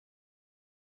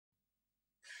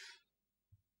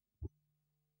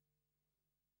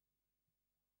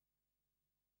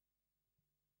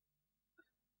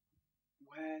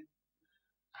Where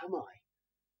am I?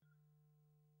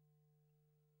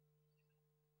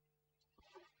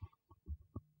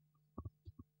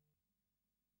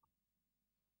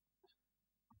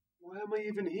 Why am I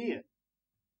even here?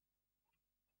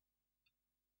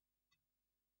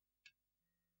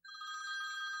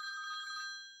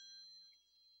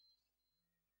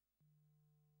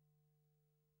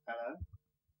 Hello?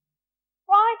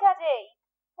 Why, Daddy?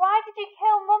 Why did you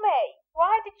kill Mummy?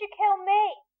 Why did you kill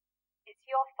me? It's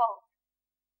your fault.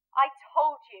 I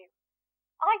told you.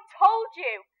 I told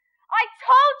you. I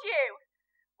told you!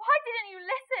 Why didn't you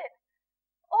listen?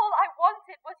 All I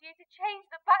wanted was you to change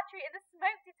the battery in the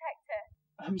smoke detector.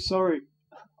 I'm sorry.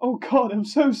 Oh God, I'm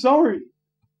so sorry.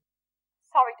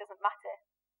 Sorry doesn't matter.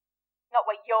 Not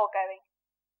where you're going.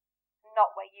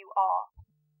 Not where you are.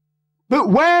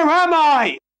 But where am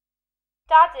I?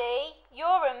 Daddy,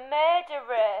 you're a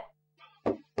murderer.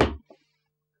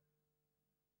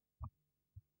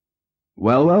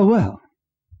 Well, well, well.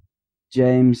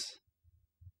 James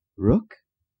Rook?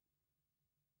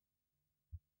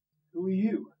 Who are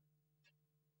you?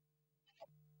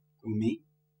 Who, me?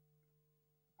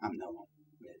 I'm no one,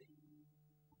 really.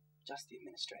 Just the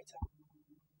administrator.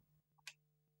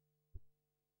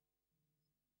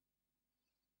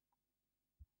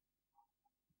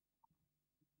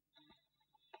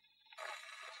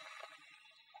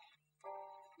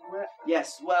 Where?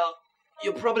 Yes, well,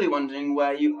 you're probably wondering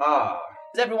where you are.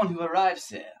 Everyone who arrives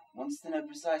here wants to know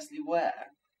precisely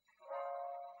where.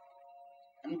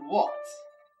 And what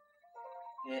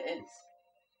here is.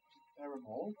 There are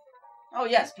more? Oh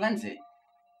yes, plenty.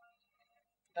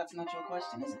 That's not your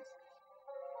question, is it?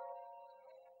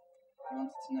 You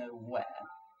wanted to know where,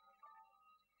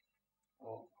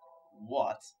 or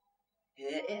what,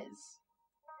 here is.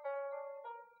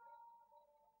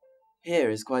 Here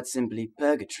is quite simply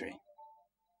purgatory.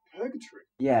 Purgatory?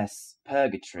 Yes,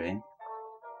 purgatory.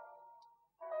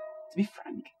 To be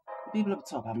frank, the people up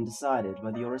top haven't decided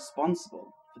whether you're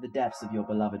responsible for the deaths of your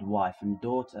beloved wife and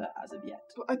daughter as of yet.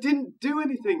 But I didn't do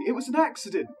anything. It was an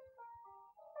accident.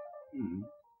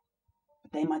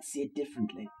 But they might see it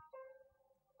differently.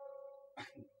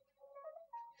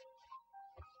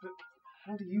 But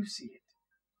how do you see it?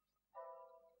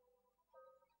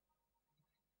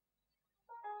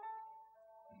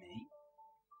 Me?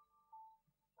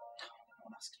 No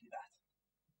one asked you that.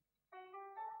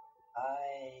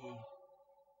 I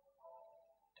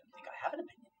don't think I have an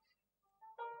opinion.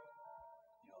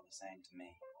 You're the same to me.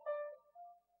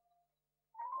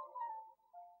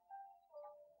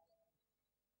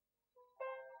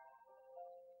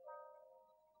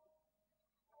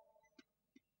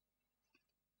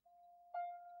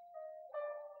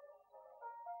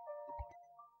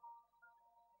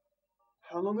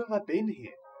 How long have I been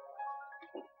here?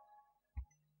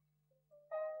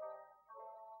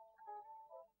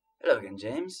 Hello again,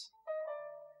 James.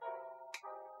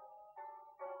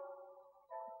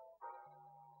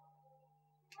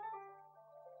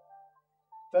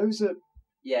 Those are...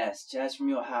 Yes, chairs from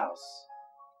your house.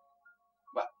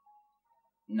 Well,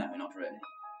 no, not really.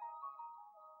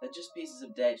 They're just pieces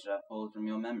of data I've pulled from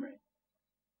your memory.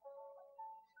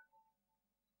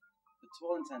 But to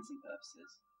all intents and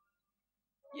purposes,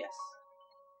 yes,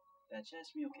 they're chairs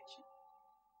from your kitchen.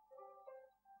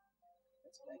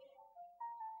 Let's play a game.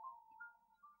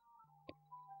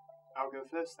 I'll go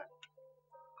first then.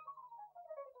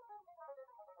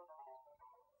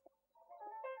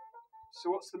 So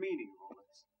what's the meaning of all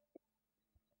this?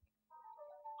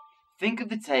 Think of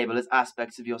the table as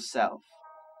aspects of yourself.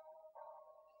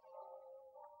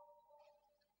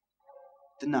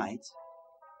 The knight,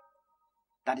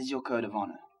 that is your code of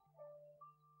honor.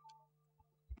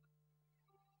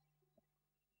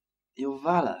 Your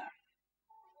valor.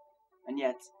 And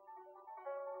yet,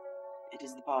 it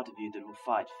is the part of you that will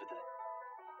fight for the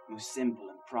most simple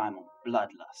and primal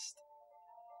bloodlust.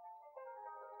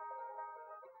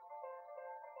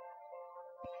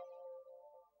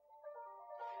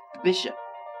 The bishop.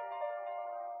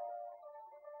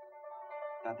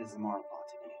 That is the moral part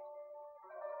of you.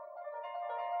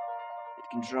 It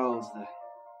controls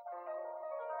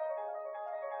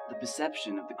the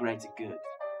perception of the greater good.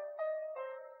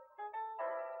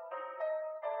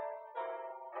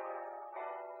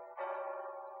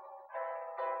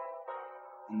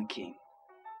 And the king.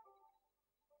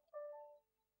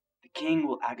 The king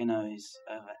will agonize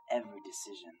over every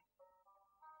decision.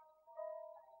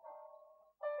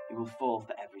 He will fall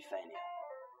for every failure.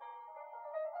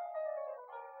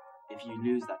 If you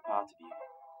lose that part of you,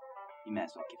 you may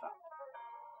as well give up.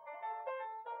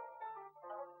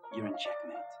 You're in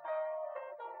checkmate.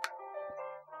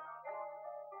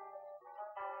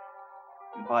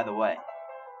 And by the way,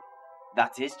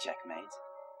 That is checkmate.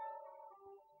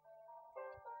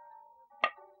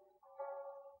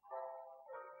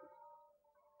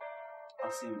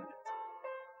 I'll see you in a bit.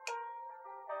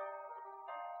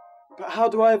 But how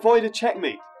do I avoid a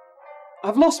checkmate?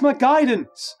 I've lost my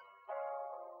guidance!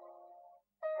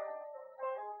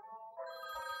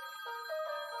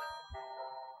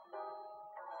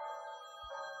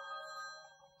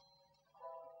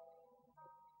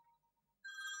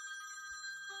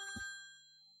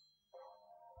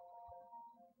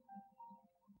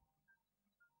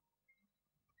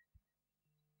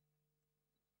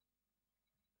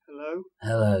 Hello?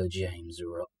 Hello, James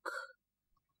Rook.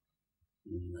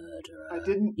 Murderer. I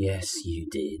didn't... Yes, you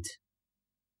did.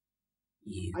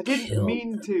 I didn't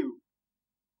mean to.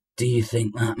 Do you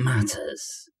think that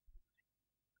matters?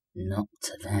 Not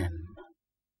to them.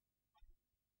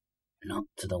 Not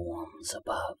to the ones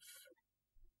above.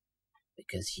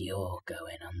 Because you're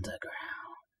going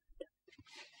underground.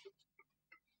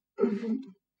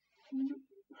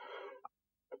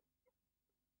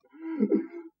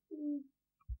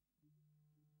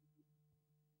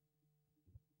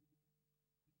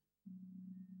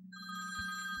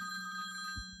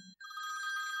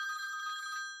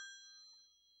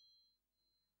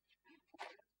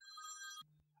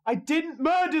 I didn't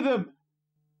murder them!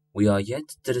 We are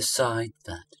yet to decide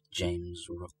that, James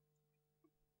Rook.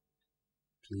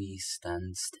 Please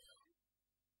stand still.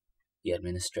 The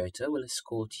administrator will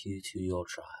escort you to your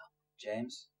trial.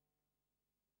 James?